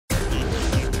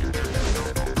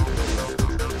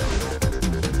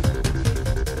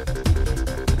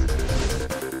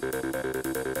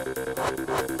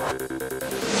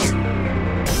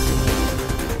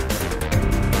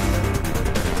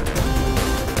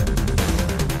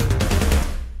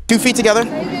2 feet together.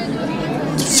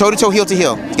 Toe to toe, heel to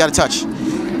heel. You gotta touch.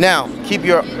 Now, keep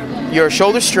your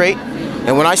shoulders straight.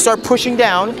 And when I start pushing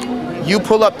down, you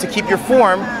pull up to keep your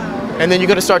form, and then you're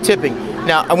gonna start tipping.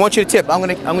 Now, I want you to tip. I'm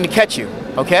gonna catch you,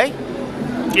 okay?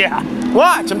 Yeah.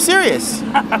 Watch, I'm serious.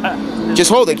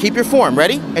 Just hold it, keep your form,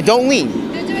 ready? And don't lean.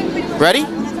 Ready?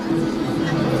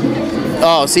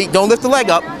 Oh, see, don't lift the leg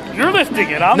up. You're lifting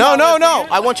it. I'm no. It.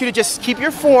 I want you to just keep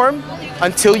your form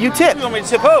until you tip. You want me to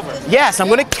tip over? Yes, I'm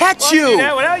gonna catch you. Do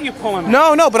that without you pulling me.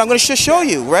 No, but I'm gonna just show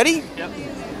you. Ready? Yep.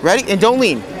 Ready? And don't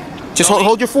lean. Just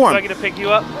hold your form. Do I get to pick you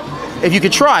up? If you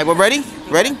could try. Well, ready?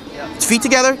 Ready? Yep. Feet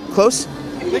together, close.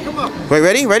 Pick him up. Wait,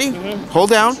 ready? Hold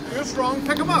down. You're strong,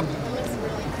 pick him up.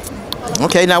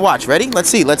 Okay, now watch. Ready? Let's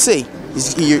see. What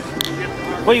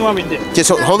do you want me to do?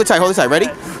 Just hold it tight. Ready?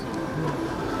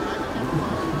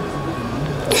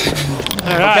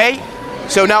 All right. Okay.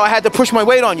 So now I had to push my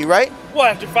weight on you, right? Well,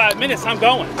 after 5 minutes, I'm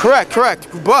going. Correct.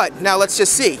 But now let's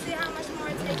just see.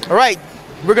 All right.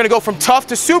 We're gonna go from tough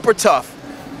to super tough.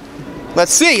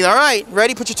 Let's see. All right.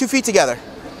 Ready? Put your 2 feet together.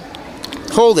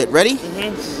 Hold it. Ready?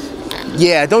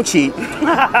 Yeah. Don't cheat.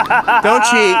 Don't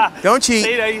cheat.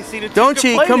 Don't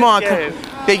cheat. Come on.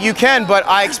 You can, but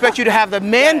I expect you to have the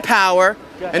manpower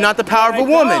and not the power of a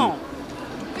woman.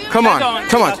 Come on.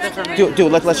 Do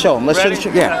it. Let's show him. Let's show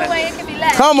him. Yeah.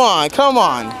 Come on.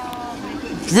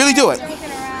 Really do it.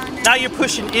 Now you're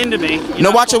pushing into me.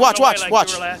 No, watch.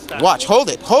 Hold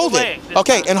it.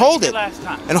 Okay, and hold it.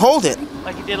 And hold it.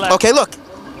 Like you did last Okay, look.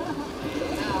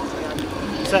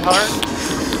 Is that hard?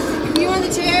 You on the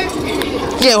chair?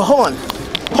 Yeah, well, hold on.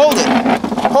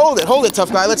 Hold it,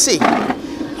 tough guy. Let's see.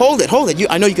 Hold it.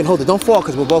 I know you can hold it. Don't fall,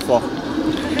 because we'll both fall.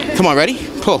 Come on, ready?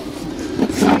 Pull.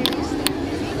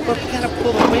 But you gotta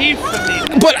pull away from me.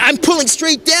 But I'm pulling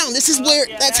straight down. This is where,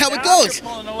 that's how it goes. You're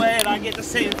pulling away and I get the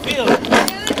same feeling.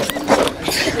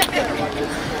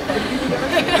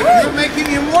 You're making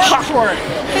him work for it.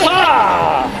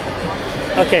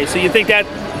 Okay, so you think that...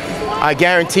 I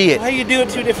guarantee it. How you do it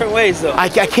 2 different ways, though? I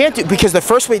can't do it, because the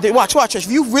first way, watch. If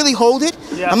you really hold it,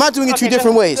 I'm not doing it 2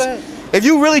 different ways. Go ahead. If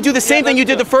you really do the same thing you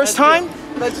did the first time,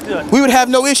 let's do it. we would have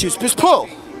no issues. Just pull.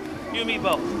 You and me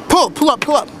both. Pull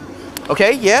up.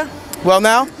 Okay, yeah? Well,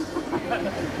 now?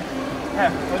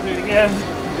 Yeah, we'll do it again.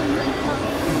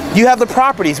 You have the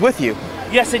properties with you.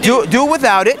 Yes, I do. Do it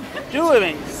without it. Do it with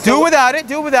me. Do it without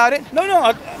it.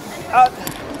 No.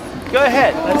 Go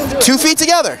ahead. Let's do it. 2 feet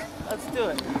together. Let's do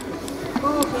it.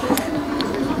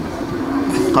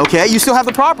 Okay, you still have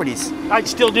the properties. I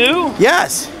still do?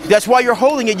 Yes. That's why you're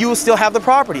holding it. You will still have the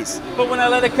properties. But when I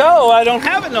let it go, I don't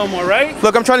have it no more, right?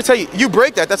 Look, I'm trying to tell you, you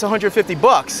break that's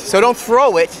 $150. So don't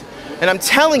throw it. And I'm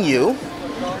telling you,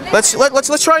 let's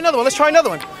try another one.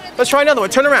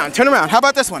 Turn around. How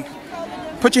about this one?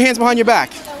 Put your hands behind your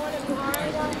back.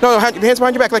 No, hands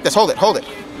behind your back like this. Hold it.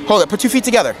 Put 2 feet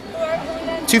together.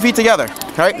 2 feet together.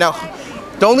 All right, now,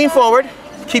 don't lean forward.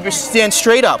 Keep your stand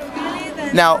straight up.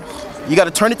 Now, you got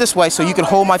to turn it this way so you can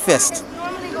hold my fist.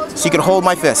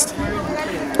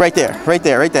 Right there. Right,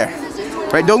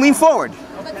 don't lean forward.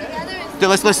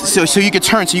 So you can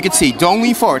turn, so you can see. Don't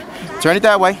lean forward. Turn it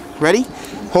that way. Ready?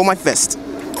 Hold my fist.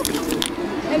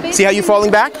 See how you're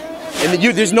falling back? And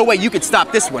there's no way you could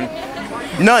stop this one.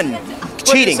 None.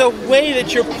 Cheating. There's a way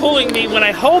that you're pulling me when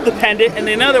I hold the pendant, and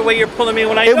another way you're pulling me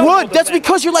when I don't hold the pendant. That's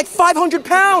because you're like 500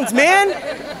 pounds, man.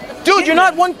 Dude, you're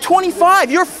not 125.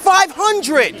 You're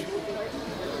 500.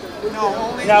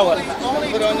 Now what?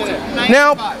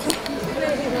 Now,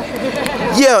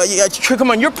 yeah,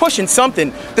 come on, you're pushing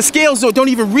something. The scales don't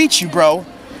even reach you, bro.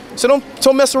 So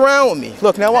don't mess around with me.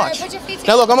 Look, now watch.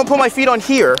 Now look, I'm gonna put my feet on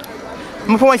here. I'm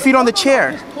gonna put my feet on the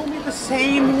chair. Pull me the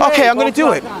same way. Okay, I'm gonna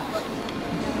do it.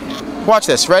 Watch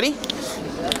this. Ready?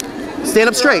 Stand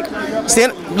up straight.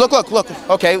 Look.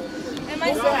 Okay.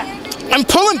 I'm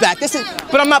pulling back.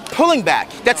 But I'm not pulling back.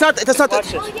 That's not.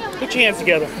 Watch this. Put your hands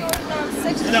together.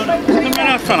 No. Come right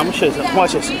out front. I'm gonna show you something.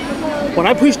 Watch this. When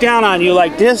I push down on you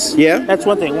like this, that's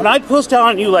one thing. When I push down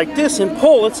on you like this and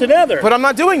pull, it's another. But I'm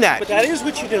not doing that. But that is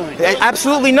what you're doing.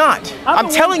 Absolutely not. I'm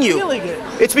telling you.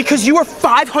 It's because you are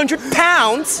 500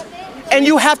 pounds and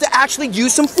you have to actually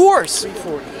use some force.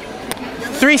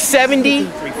 370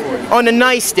 on a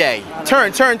nice day.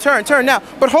 Turn now.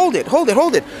 But hold it.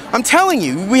 I'm telling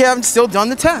you, we haven't still done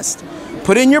the test.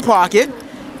 Put it in your pocket.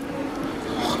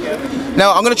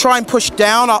 Now I'm gonna try and push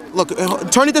down. Look,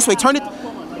 turn it this way. Turn it.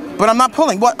 But I'm not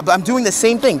pulling. What? I'm doing the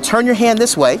same thing. Turn your hand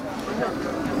this way.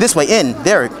 In.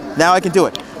 There. Now I can do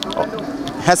it.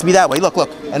 It has to be that way. Look.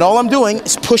 And all I'm doing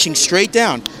is pushing straight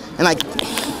down. And I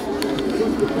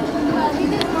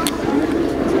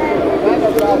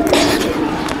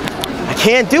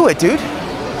can't do it, dude.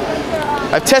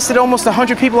 I've tested almost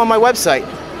 100 people on my website.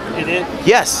 You did?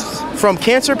 Yes, from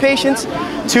cancer patients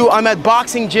to I'm at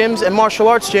boxing gyms and martial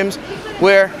arts gyms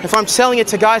where if I'm selling it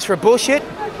to guys for bullshit,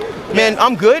 man,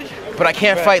 I'm good, but I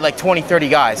can't fight like 20, 30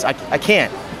 guys. I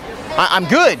can't. I'm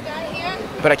good,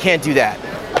 but I can't do that.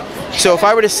 So if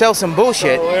I were to sell some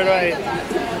bullshit,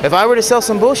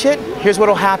 here's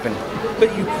what'll happen.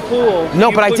 But you pull.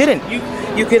 No, but I didn't.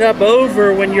 You get up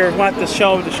over when you're want to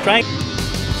show the strength.